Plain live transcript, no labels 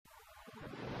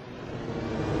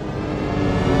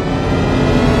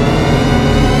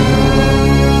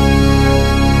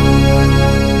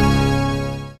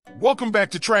Welcome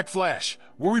back to Track Flash,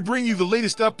 where we bring you the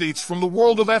latest updates from the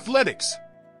world of athletics.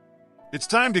 It's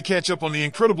time to catch up on the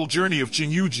incredible journey of Chen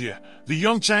Yujie, the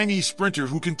young Chinese sprinter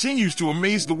who continues to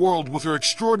amaze the world with her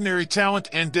extraordinary talent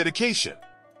and dedication.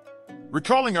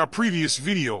 Recalling our previous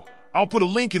video, I'll put a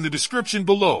link in the description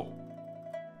below.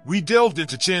 We delved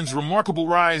into Chen's remarkable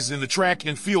rise in the track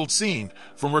and field scene,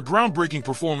 from her groundbreaking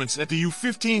performance at the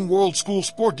U15 World School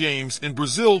Sport Games in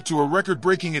Brazil to her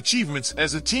record-breaking achievements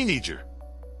as a teenager.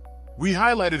 We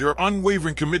highlighted her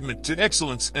unwavering commitment to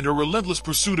excellence and her relentless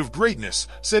pursuit of greatness,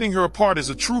 setting her apart as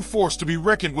a true force to be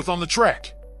reckoned with on the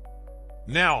track.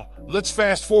 Now, let's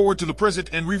fast forward to the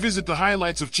present and revisit the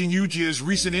highlights of Chen Yujie's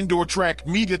recent indoor track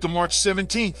meet at the March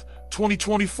 17,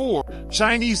 2024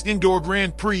 Chinese Indoor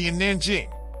Grand Prix in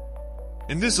Nanjing.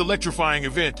 In this electrifying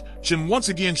event, Chen once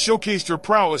again showcased her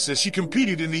prowess as she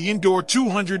competed in the indoor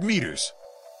 200 meters.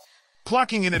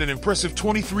 Clocking in at an impressive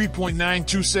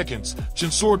 23.92 seconds, Chen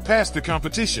soared past the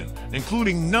competition,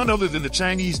 including none other than the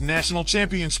Chinese national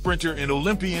champion sprinter and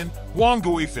Olympian, Wang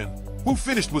Guifan, who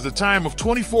finished with a time of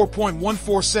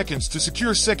 24.14 seconds to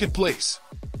secure second place.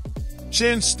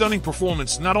 Chen's stunning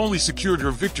performance not only secured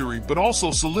her victory but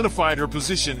also solidified her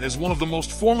position as one of the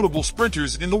most formidable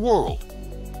sprinters in the world.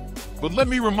 But let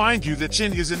me remind you that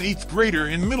Chen is an 8th grader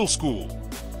in middle school,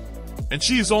 and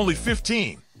she is only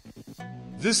 15.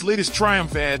 This latest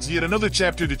triumph adds yet another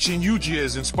chapter to Chen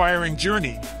Yujie's inspiring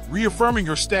journey, reaffirming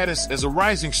her status as a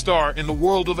rising star in the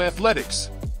world of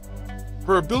athletics.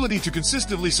 Her ability to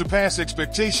consistently surpass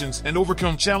expectations and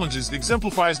overcome challenges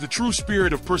exemplifies the true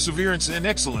spirit of perseverance and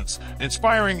excellence,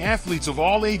 inspiring athletes of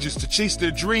all ages to chase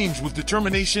their dreams with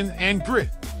determination and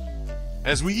grit.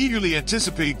 As we eagerly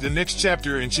anticipate the next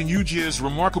chapter in Chen Yujie's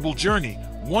remarkable journey,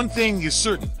 one thing is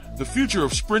certain: the future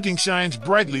of sprinting shines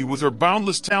brightly with her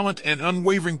boundless talent and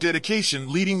unwavering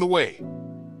dedication leading the way.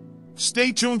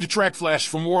 Stay tuned to Track Flash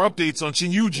for more updates on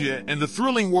Chen Yujie and the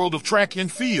thrilling world of track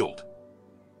and field.